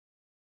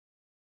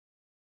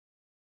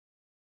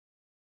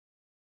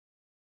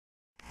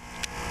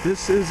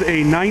This is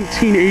a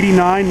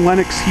 1989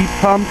 Lennox heat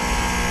pump,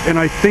 and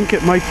I think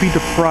it might be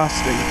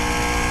defrosting.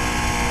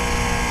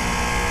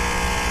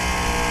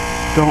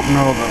 Don't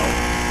know though.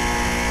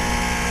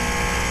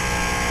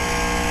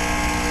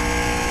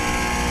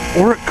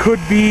 Or it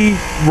could be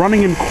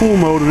running in cool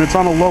mode and it's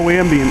on a low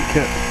ambient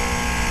kit.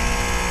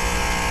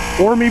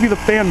 Or maybe the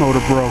fan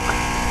motor broke.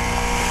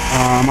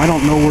 I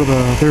don't know where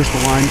there's the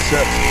line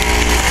set.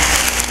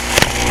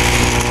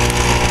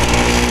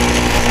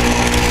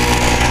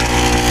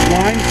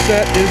 Line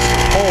set is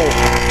cold.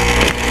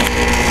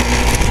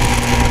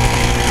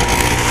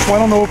 So I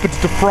don't know if it's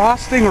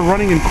defrosting or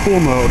running in cool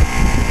mode.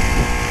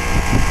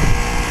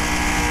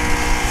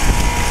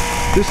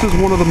 This is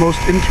one of the most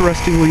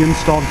interestingly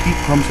installed heat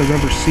pumps I've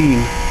ever seen.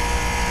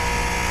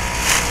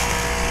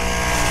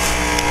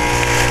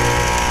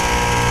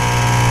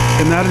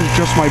 And that is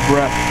just my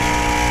breath.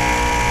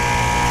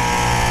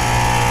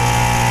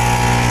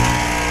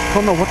 I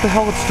don't know what the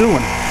hell it's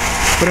doing.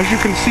 But as you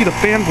can see, the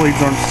fan blades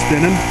aren't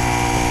spinning.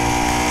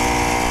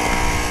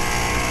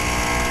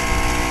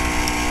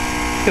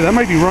 Yeah, that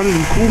might be running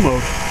in cool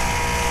mode.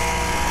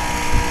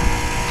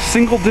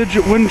 Single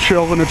digit wind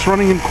chill and it's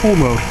running in cool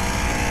mode.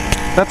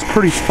 That's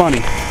pretty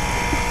funny.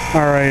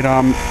 Alright,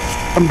 I'm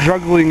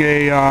juggling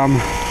a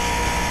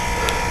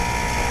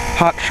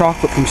hot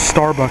chocolate from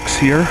Starbucks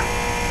here.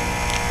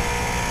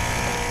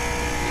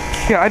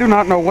 Yeah, I do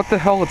not know what the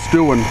hell it's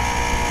doing.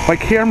 My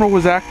camera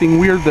was acting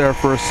weird there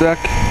for a sec.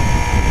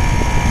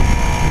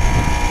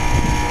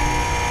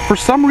 For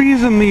some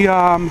reason, the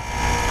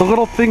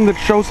little thing that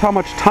shows how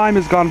much time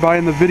has gone by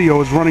in the video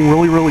is running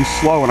really, really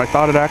slow, and I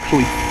thought it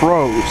actually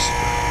froze.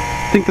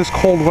 I think this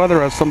cold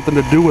weather has something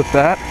to do with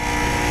that.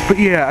 But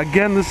yeah,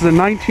 again, this is a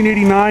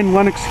 1989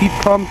 Lennox heat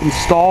pump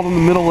installed in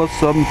the middle of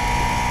some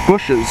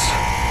bushes.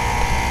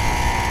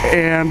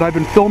 And I've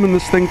been filming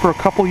this thing for a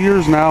couple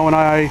years now, and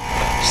I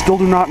still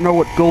do not know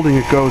what building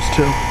it goes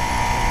to.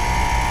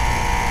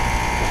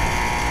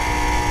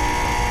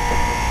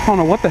 I don't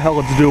know what the hell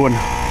it's doing.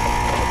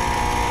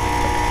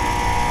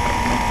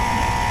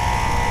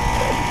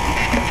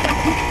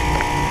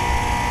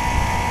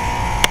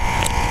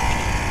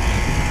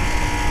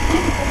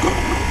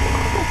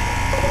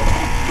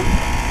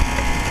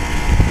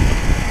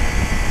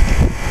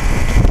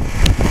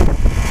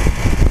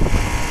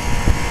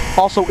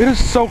 Also, it is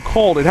so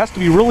cold. It has to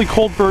be really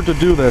cold for it to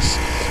do this.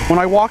 When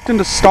I walked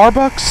into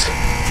Starbucks,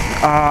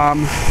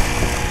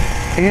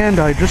 and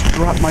I just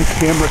dropped my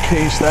camera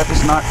case. That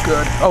is not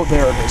good. Oh,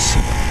 there it is.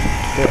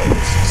 There it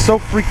is. It's so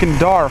freaking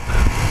dark,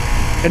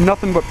 and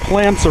nothing but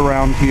plants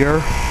around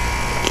here.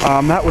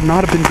 That would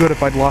not have been good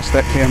if I'd lost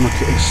that camera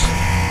case.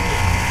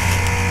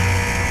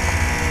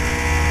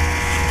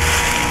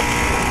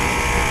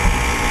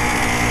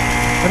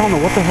 I don't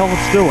know what the hell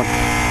it's doing.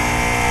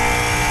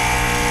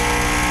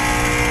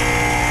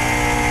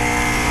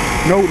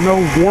 No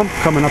warmth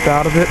coming up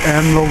out of it,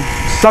 and the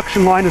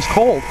suction line is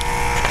cold,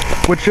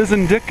 which is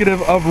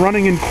indicative of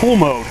running in cool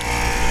mode.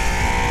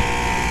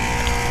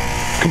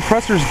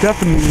 Compressor's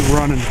definitely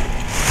running.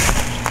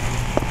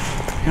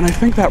 And I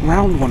think that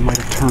round one might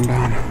have turned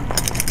on.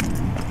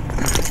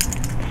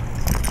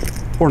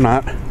 Or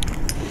not.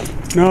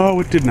 No,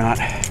 it did not.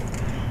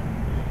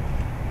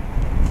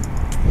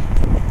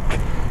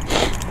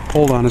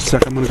 Hold on a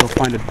sec, I'm gonna go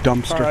find a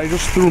dumpster. Alright, I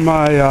just threw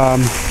my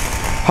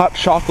hot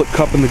chocolate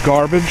cup in the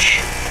garbage.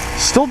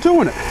 Still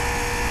doing it.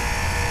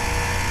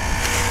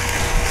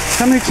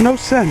 That makes no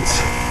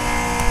sense.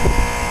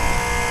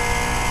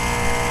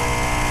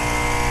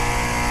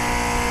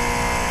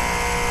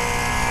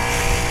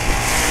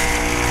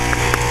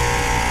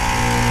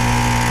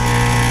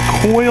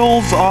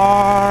 Coils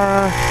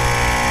are...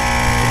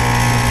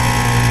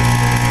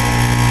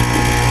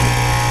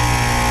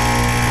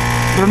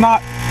 they're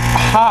not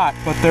hot,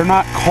 but they're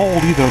not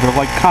cold either. They're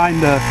like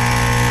kinda...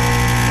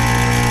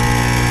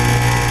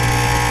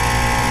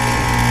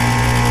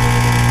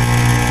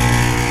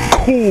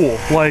 cool,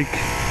 like,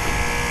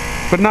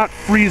 but not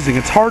freezing.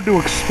 It's hard to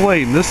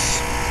explain. This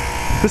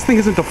thing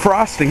isn't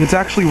defrosting. It's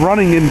actually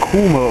running in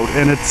cool mode,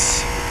 and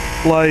it's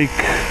like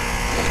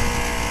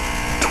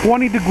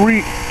 20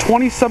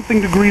 something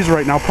degrees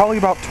right now, probably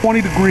about 20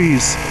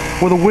 degrees,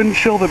 with a wind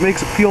chill that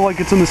makes it feel like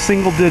it's in the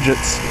single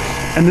digits,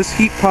 and this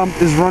heat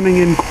pump is running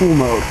in cool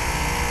mode.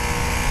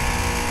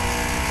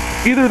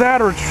 Either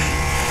that or it's...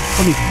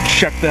 let me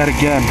check that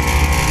again.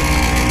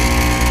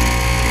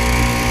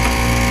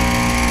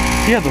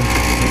 Yeah, the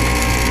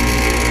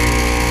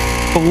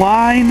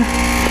line,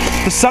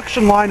 the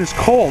suction line is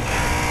cold.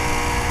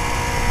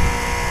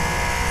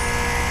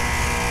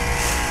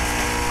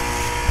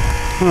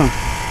 Huh.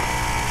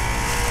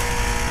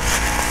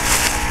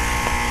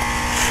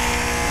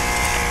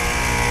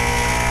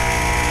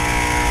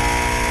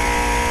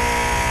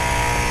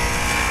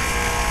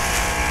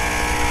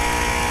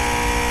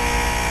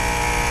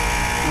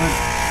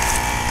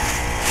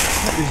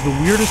 That is the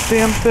weirdest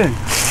damn thing.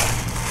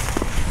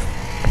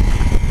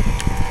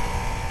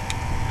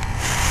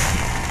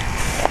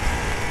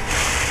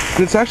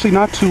 It's actually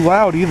not too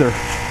loud either.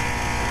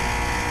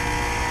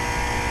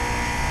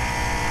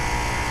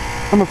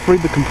 I'm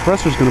afraid the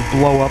compressor's gonna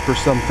blow up or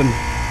something.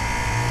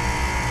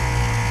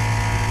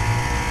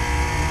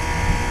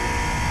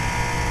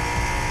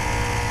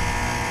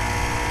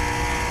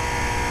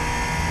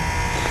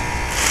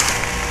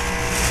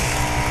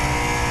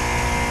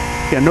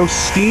 Yeah, no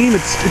steam.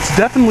 It's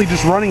definitely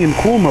just running in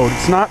cool mode.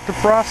 It's not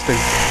defrosting.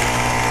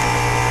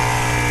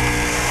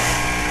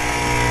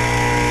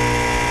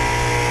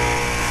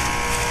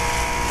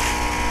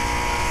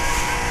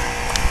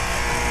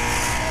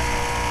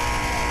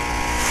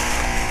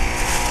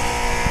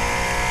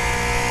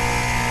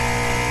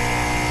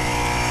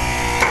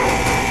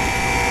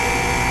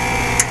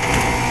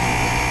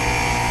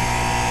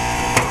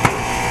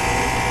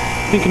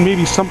 Thinking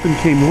maybe something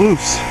came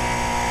loose.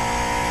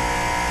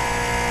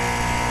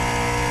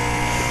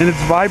 And it's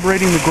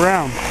vibrating the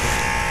ground.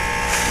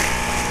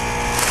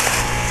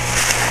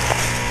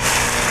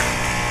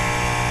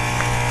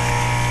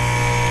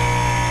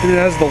 And it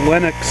has the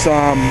Lennox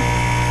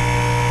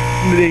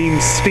name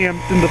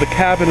stamped into the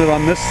cabinet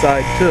on this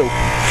side too.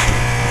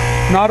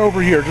 Not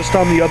over here, just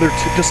on the other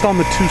just on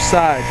the two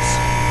sides.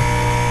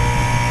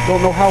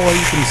 Don't know how well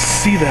you can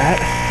see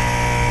that.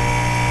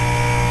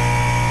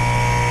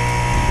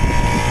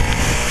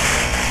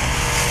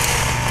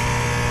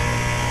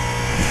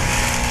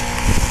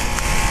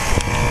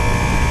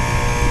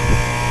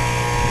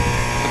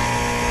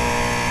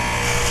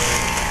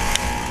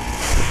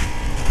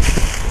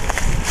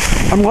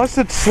 Unless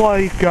it's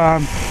like,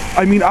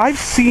 I mean, I've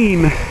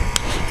seen,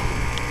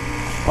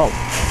 oh.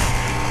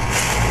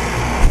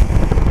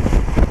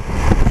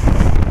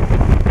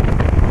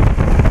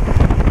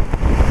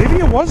 Maybe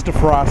it was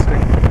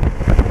defrosting.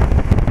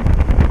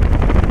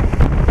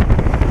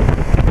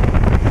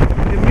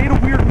 It made a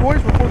weird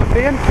noise before the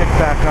fan kicked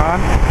back on.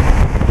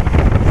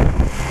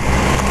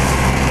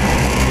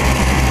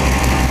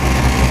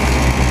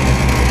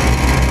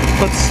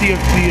 Let's see if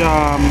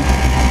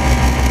the,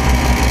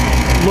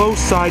 low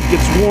side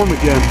gets warm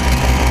again.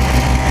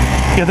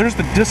 Yeah, there's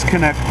the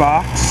disconnect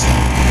box.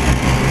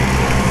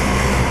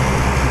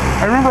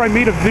 I remember I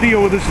made a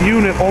video with this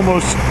unit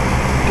almost,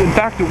 in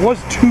fact it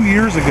was 2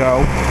 years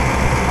ago.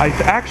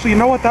 Actually, you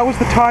know what, that was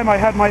the time I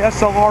had my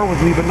SLR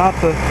with me, but not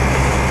the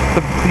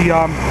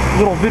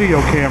little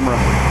video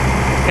camera.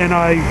 And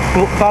I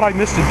thought I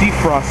missed a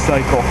defrost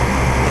cycle.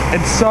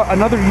 And so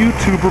another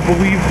YouTuber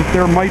believed that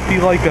there might be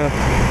like a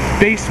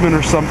basement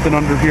or something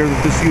under here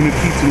that this unit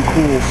heats and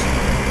cools.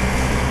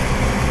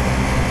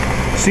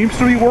 Seems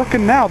to be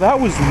working now. That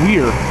was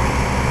weird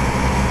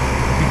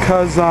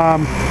because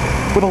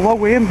with a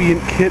low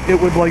ambient kit it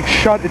would like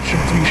it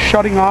should be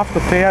shutting off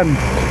the fan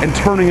and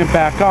turning it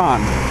back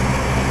on,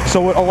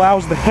 so it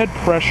allows the head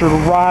pressure to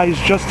rise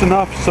just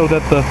enough so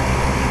that the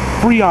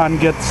Freon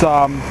gets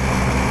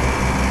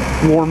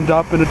warmed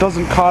up and it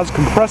doesn't cause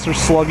compressor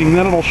slugging.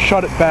 Then it'll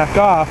shut it back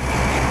off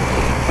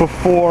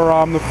before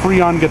the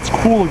Freon gets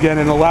cool again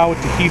and allow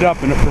it to heat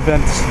up, and it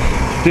prevents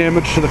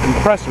damage to the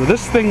compressor.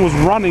 This thing was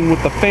running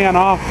with the fan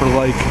off for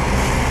like,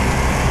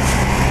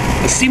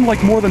 it seemed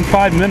like more than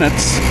 5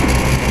 minutes.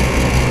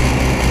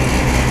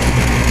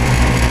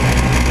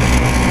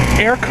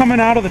 Air coming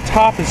out of the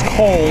top is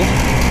cold,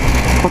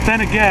 but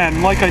then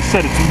again, like I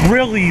said, it's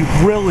really,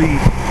 really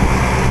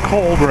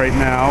cold right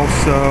now,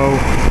 so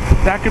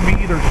that could be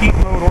either heat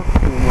mode or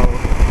cool mode.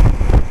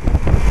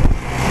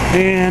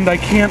 And I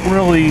can't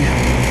really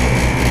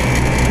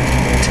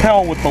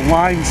tell with the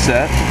line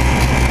set.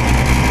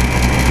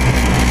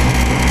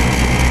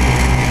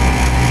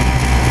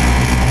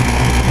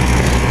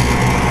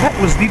 That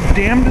was the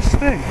damnedest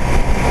thing.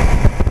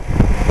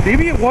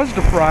 Maybe it was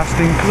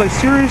defrosting, because I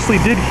seriously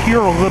did hear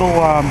a little,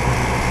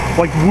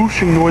 like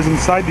whooshing noise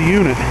inside the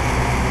unit.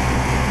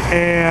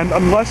 And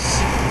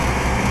unless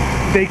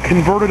they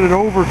converted it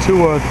over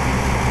to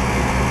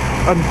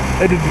an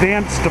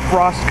advanced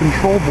defrost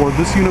control board,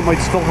 this unit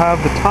might still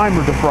have the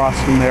timer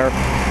defrost in there.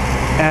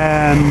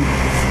 And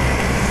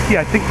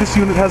yeah, I think this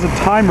unit has a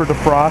timer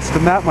defrost,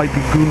 and that might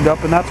be gooned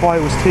up, and that's why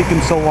it was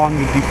taking so long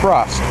to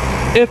defrost.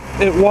 If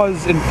it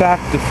was, in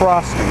fact,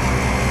 defrosting.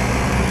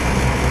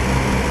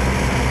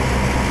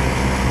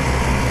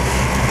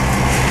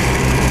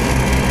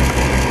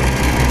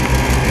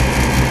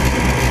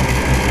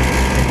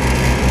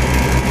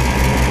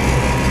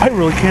 I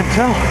really can't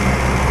tell.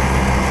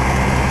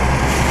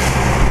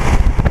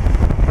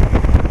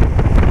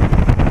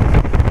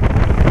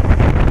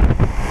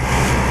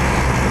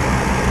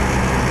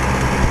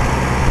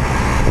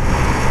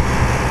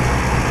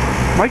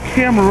 My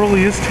camera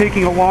really is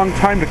taking a long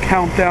time to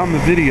count down the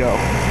video.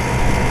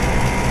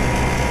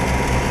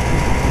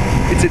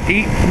 It's at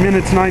 8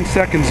 minutes 9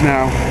 seconds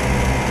now.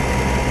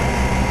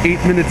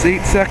 8 minutes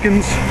 8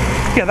 seconds.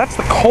 Yeah, that's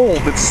the cold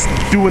that's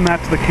doing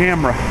that to the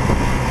camera.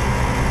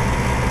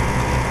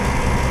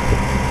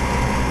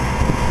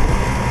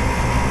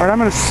 Alright, I'm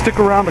going to stick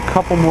around a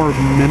couple more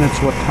minutes.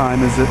 What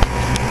time is it?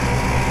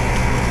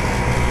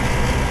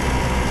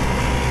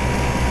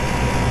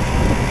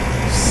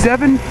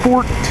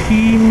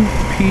 (7:14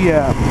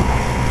 p.m.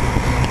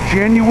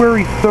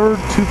 January 3rd,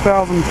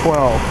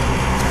 2012.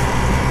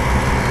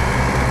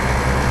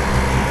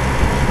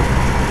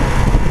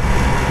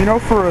 You know,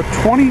 for a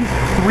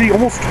 23,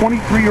 almost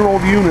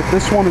 23-year-old unit,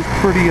 this one is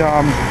pretty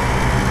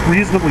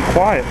reasonably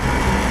quiet.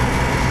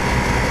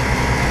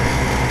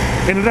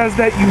 And it has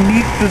that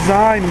unique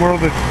design where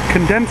the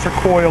condenser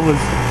coil is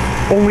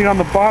only on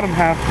the bottom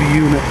half of the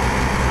unit.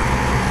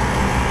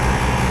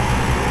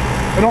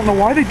 I don't know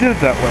why they did it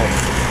that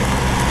way.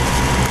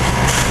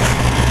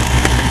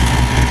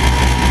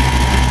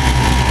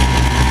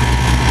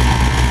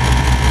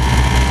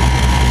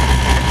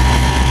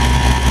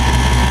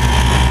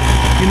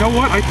 You know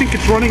what? I think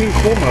it's running in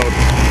cool mode.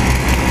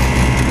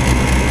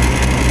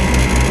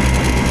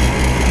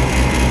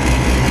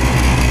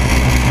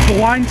 The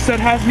line set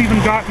hasn't even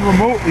gotten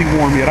remotely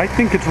warm yet. I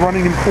think it's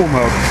running in cool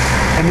mode.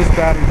 And this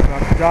battery's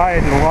about to die. I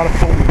did a lot of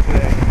filming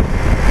today.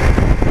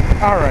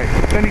 Alright,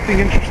 if anything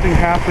interesting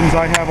happens,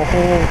 I have a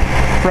whole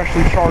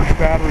freshly charged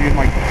battery in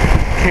my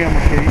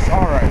camera case.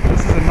 Alright,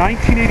 this is a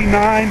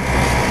 1989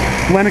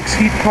 Lennox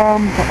heat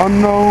pump,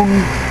 unknown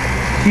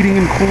heating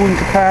and cooling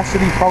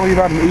capacity, probably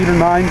about an 8 or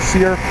 9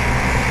 SEER.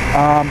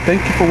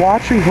 Thank you for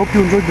watching. Hope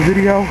you enjoyed the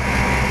video.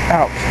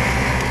 Out.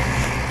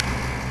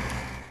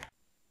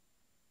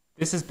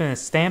 This has been a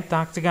Stamped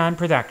Octagon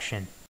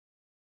production.